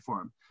salvage it for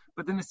him.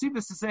 But the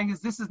Nesivus is saying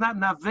this is not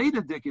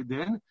naveda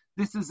dikadin,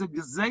 this is a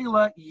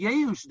gzela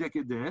yeush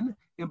dikadin,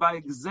 and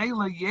by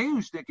gzela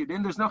yeush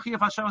dikadin, there's no chiyuv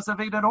hashavas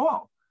aveda at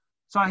all.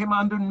 So I'm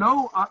under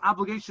no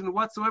obligation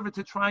whatsoever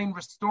to try and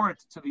restore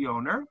it to the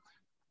owner.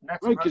 Right,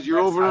 because you're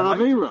over an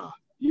avera.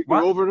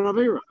 You're over an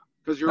avera.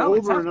 Because you're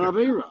over an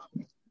avera.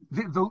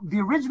 The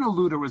original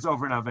looter was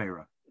over an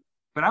avera,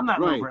 but I'm not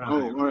over an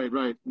avera. Oh,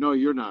 right. No,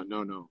 you're not.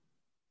 No.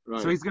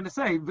 Right. So he's going to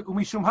say,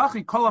 "Umishum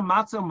hachi kol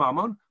matzo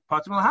mamon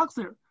patum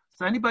al-haxir."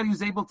 So anybody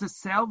who's able to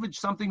salvage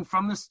something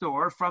from the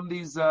store, from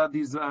these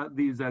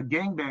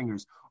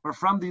gangbangers, or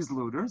from these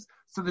looters,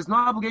 so there's no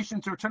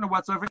obligation to return it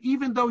whatsoever,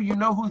 even though you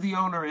know who the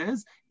owner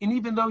is, and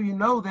even though you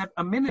know that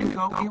a minute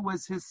ago it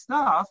was his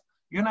stuff.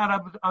 You're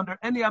not under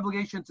any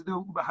obligation to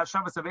do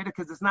hashavas aveda,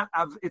 because it's not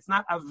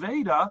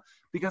aveda,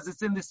 because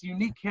it's in this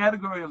unique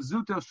category of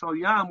zuto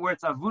sholyam where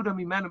it's avuda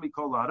mimenu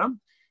mikol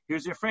adam.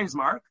 Here's your phrase,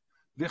 Mark.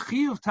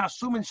 V'chiyuv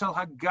tashumin shel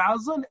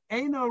hagazon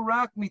eino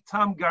rak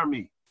mitam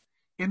garmi.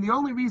 And the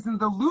only reason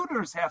the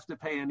looters have to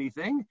pay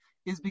anything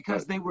is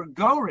because they were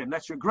gorim.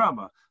 That's your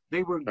grama.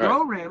 They were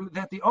gorim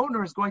that the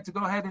owner is going to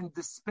go ahead and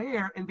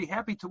despair and be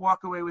happy to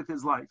walk away with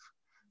his life.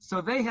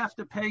 So they have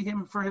to pay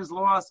him for his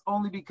loss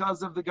only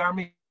because of the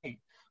garmi.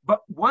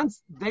 But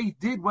once they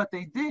did what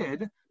they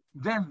did,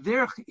 then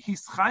their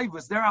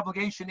hischayvus, their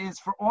obligation is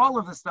for all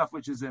of the stuff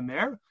which is in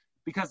there,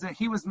 because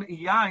he was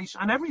miyash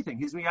on everything.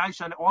 He's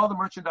miyash on all the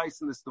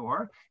merchandise in the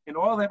store, and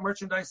all that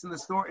merchandise in the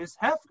store is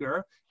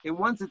hefker. And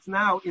once it's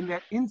now in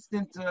that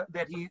instant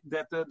that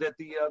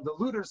the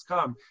looters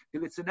come,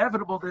 and it's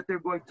inevitable that they're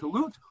going to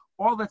loot,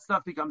 all that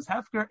stuff becomes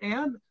hefker,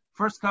 and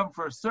first come,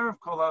 first serve,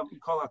 kol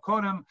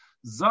hakodem,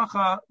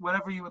 zacha,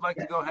 whatever you would like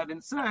to go ahead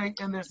and say,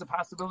 and there's a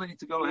possibility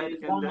to go ahead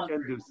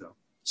and do so.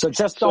 So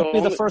just don't be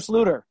the first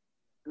looter.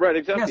 Right,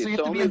 exactly. Yeah, so you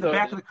have to be in the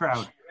back of the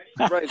crowd.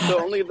 Right, so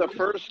only the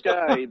first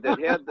guy that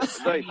had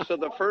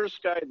the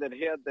first guy that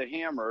had the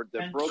hammer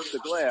that broke the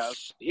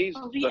glass, he's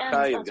the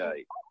chayiv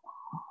guy.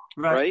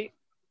 Right.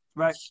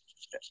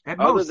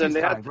 Other than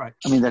that, right.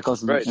 I mean, that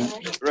goes right, and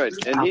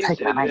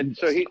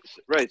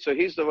so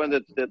he's the one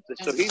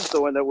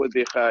that would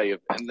be chayiv,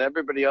 and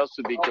everybody else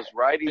would be just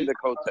riding the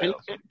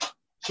coattails.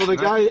 So the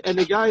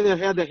guy that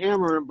had the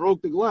hammer and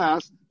broke the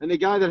glass, and the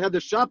guy that had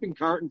the shopping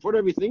cart and put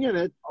everything in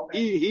it,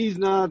 he's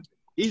not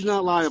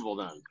liable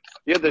then.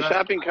 Yeah, the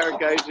shopping cart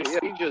guys. Yeah,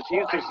 he's just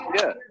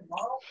yeah.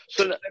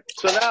 So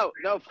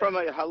now from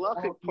a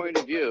halachic point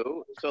of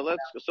view, so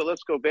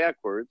let's go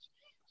backwards.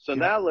 So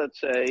now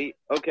let's say,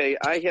 okay,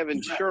 I have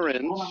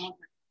insurance.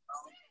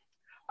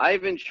 I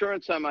have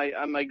insurance on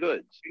my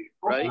goods,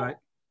 right?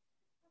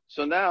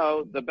 So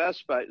now the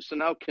Best Buy. So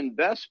now can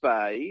Best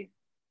Buy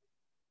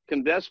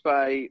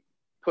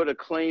put a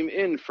claim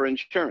in for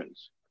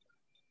insurance?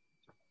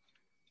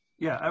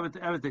 Yeah, I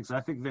would think so.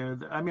 I think I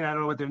don't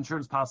know what their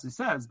insurance policy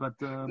says, but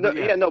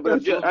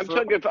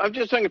I'm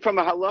just saying from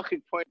a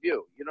halachic point of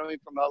view. You know what I mean?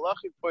 From a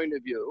halachic point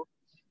of view,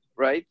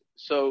 right?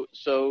 So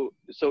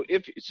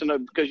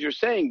because you're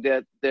saying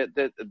that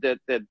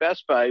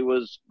Best Buy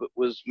was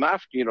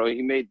mafki, you know,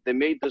 they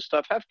made the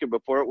stuff hefker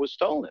before it was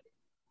stolen.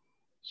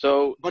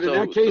 But in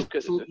that case,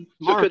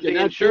 Mark, could the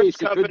insurance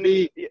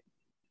company?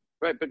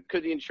 Right, but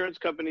could the insurance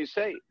company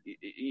say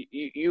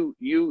you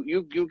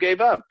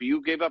gave up?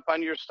 You gave up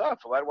on your stuff.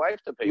 Why do I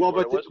have to pay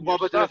for it?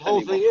 But the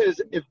whole thing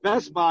is, if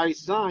Best Buy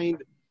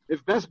signs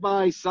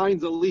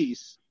a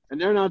lease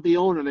and they're not the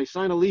owner, they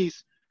sign a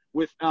lease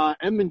with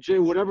M&J,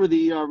 whatever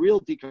the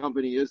realty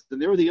company is, then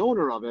they're the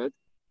owner of it.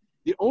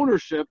 The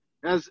ownership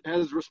has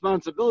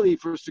responsibility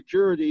for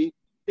security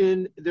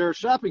in their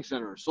shopping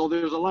center. So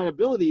there's a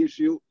liability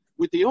issue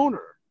with the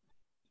owner.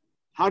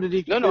 How did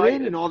he get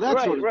in and all that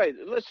sort of right.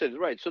 Listen,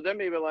 right. So there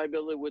may be a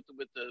liability with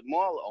the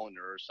mall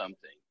owner or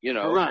something, you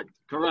know.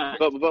 Correct.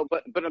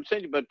 But I'm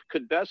saying, but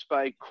could Best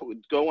Buy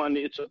go on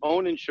its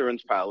own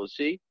insurance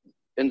policy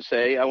and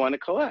say, I want to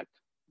collect?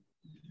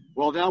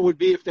 Well, that would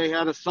be if they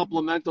had a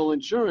supplemental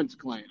insurance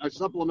claim, a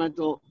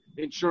supplemental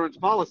insurance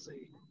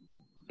policy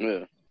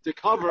to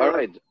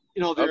cover,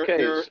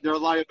 their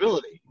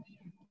liability.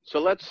 So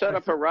let's set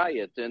up a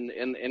riot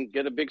and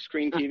get a big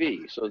screen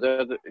TV. So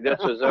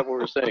that's what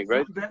we're saying,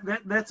 right?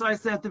 That's why I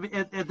said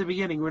at the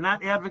beginning. We're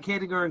not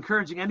advocating or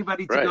encouraging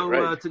anybody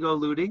to go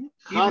looting,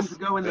 even to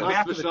go in the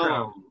back of the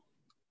crowd.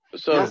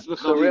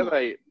 So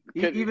Rabbi,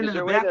 even in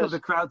the back of the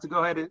crowd to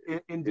go ahead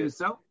and do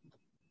so.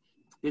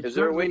 It's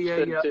certainly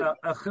a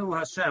chil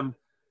Hashem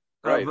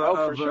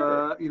of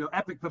sure.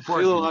 epic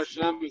proportions. Chil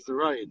Hashem is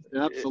right.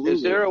 Absolutely.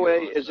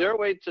 Is there a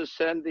way to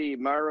send the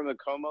Mara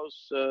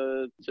Makomos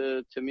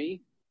to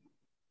me?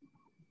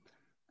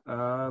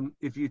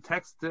 If you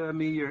text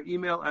me your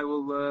email, I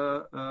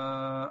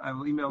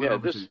will email it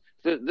over to you.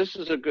 This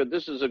is a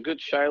good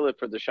shiloh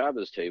for the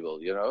Shabbos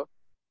table, you know.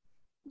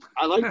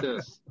 I like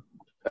this.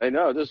 I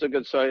know this is a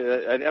good. So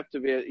I'd have to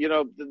be.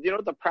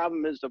 The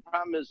problem is that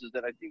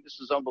I think this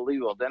is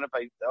unbelievable. Then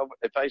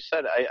if I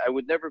said I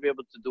would never be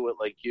able to do it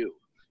like you.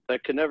 I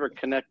could never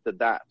connect the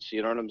dots.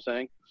 You know what I'm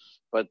saying?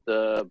 But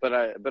I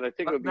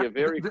think it would be a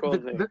very cool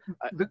thing.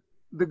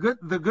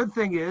 The good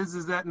thing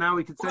is that now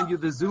we can send you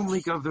the Zoom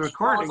link of the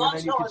recording, and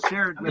then you can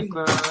share it with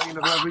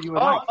whoever you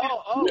would like.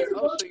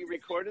 So you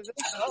recorded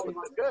it? Oh,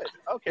 good.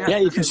 Okay. Yeah,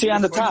 you can see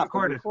on the top.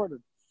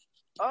 Recorded.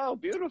 Oh,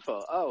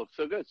 beautiful. Oh,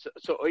 so good.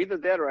 So either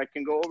that, or I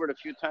can go over it a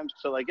few times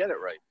till I get it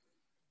right.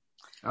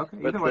 Okay.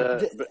 Either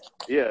way.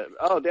 Yeah.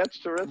 Oh, that's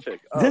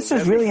terrific. Oh, this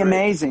is really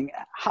amazing.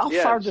 How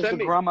far does the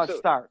grama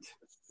start?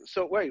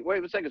 So wait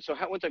a second. So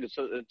one second.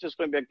 So just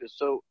going back to this.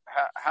 So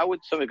how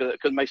would somebody?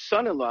 Because my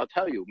son-in-law, I'll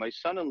tell you, my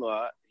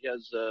son-in-law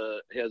has.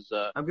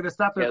 I'm going to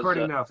stop the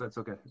recording now, if that's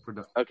okay. If we're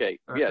done. Okay.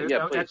 Yeah.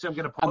 Please. Actually, I'm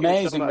going to pause.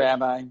 Amazing,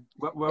 Rabbi.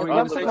 What were you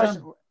going to say,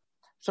 John?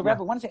 So,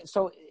 Rabbi, one thing.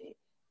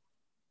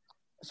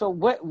 So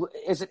what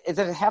is it? Does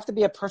it have to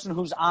be a person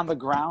who's on the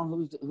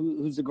ground,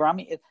 who's the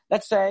Grammy?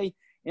 Let's say,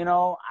 I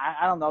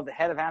don't know, the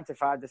head of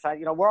Antifa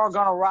decided, we're all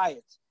going to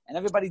riot, and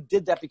everybody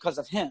did that because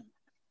of him.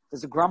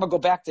 Does the grama go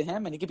back to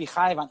him, and he could be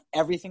chayiv on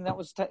everything that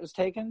was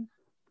taken?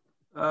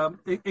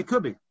 It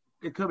could be.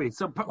 It could be.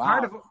 So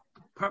part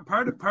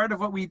of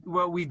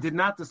what we did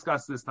not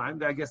discuss this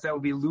time, I guess that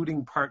would be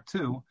looting part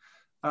 2.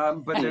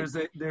 But there's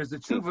a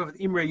tshuva of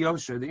Imre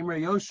Yosher. The Imre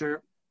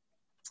Yosher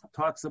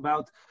talks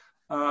about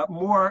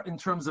more in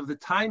terms of the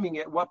timing,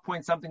 at what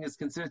point something is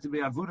considered to be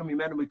avuda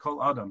mimenu we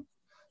call adam.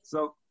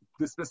 So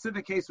the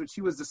specific case which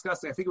he was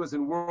discussing, I think it was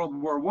in World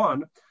War I,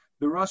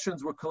 the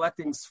Russians were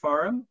collecting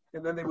Sfarim,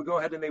 and then they would go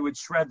ahead and they would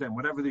shred them,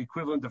 whatever the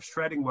equivalent of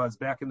shredding was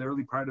back in the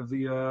early part of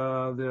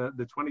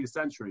the 20th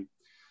century.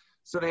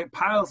 So they had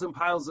piles and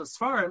piles of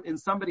Sfarim, and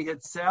somebody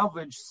had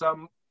salvaged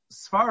some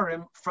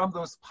Sfarim from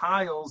those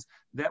piles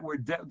that were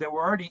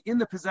already in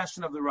the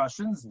possession of the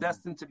Russians,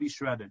 destined to be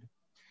shredded.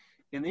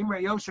 And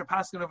Imre Yosher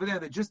Paskin over there,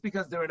 that just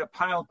because they're in a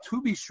pile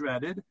to be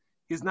shredded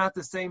is not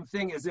the same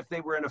thing as if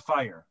they were in a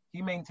fire.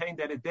 He maintained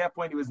that at that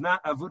point it was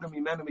not Avuda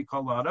Mimenu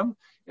Mikol Adam,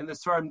 and the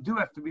Sfarim do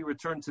have to be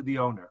returned to the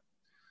owner.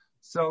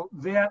 So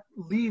that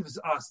leaves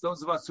us,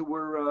 those of us who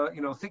were,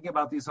 thinking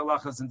about these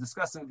halachas and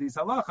discussing these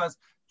halachas,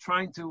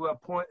 trying to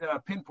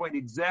pinpoint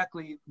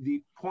exactly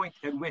the point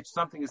at which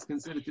something is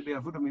considered to be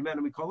Avuda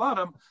Mimenu Mikol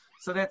Adam.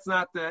 So that's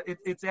not,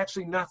 it's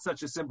actually not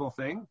such a simple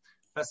thing,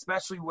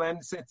 especially when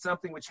it's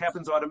something which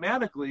happens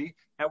automatically.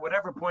 At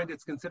whatever point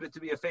it's considered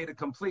to be a fait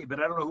accompli. But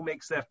I don't know who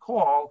makes that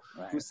call,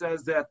 who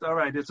says that, all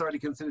right, it's already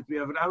considered to be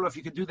Avuda. I don't know if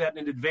you could do that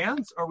in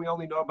advance, or we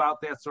only know about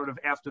that sort of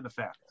after the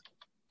fact.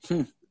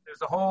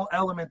 There's a whole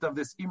element of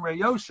this Imre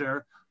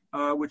Yosher,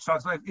 which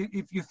talks about,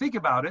 if you think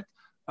about it,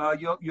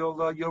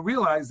 you'll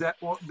realize that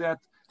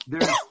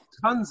there's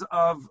tons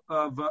of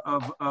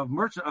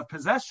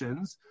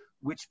possessions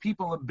which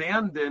people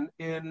abandon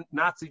in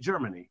Nazi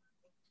Germany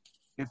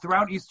and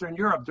throughout Eastern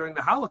Europe during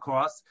the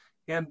Holocaust,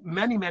 and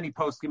many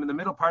poskim in the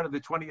middle part of the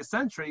 20th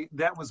century.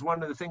 That was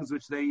one of the things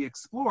which they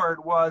explored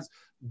was,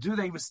 do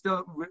they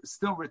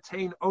still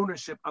retain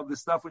ownership of the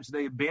stuff which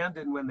they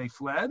abandoned when they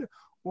fled?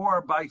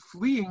 Or by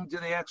fleeing, do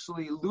they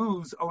actually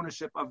lose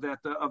ownership of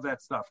that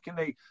stuff? Can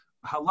they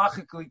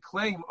halachically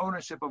claim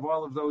ownership of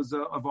all of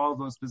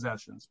those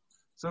possessions?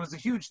 So it was a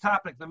huge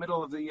topic in the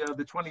middle of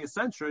the 20th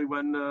century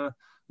when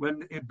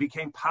it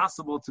became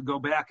possible to go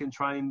back and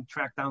try and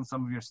track down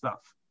some of your stuff.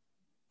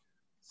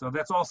 So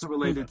that's also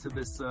related to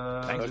this.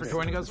 Thanks for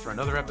joining us for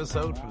another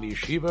episode from the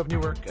Yeshiva of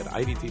Newark at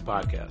IDT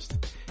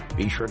Podcast.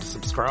 Be sure to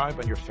subscribe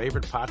on your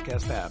favorite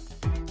podcast app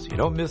so you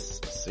don't miss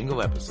a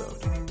single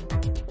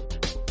episode.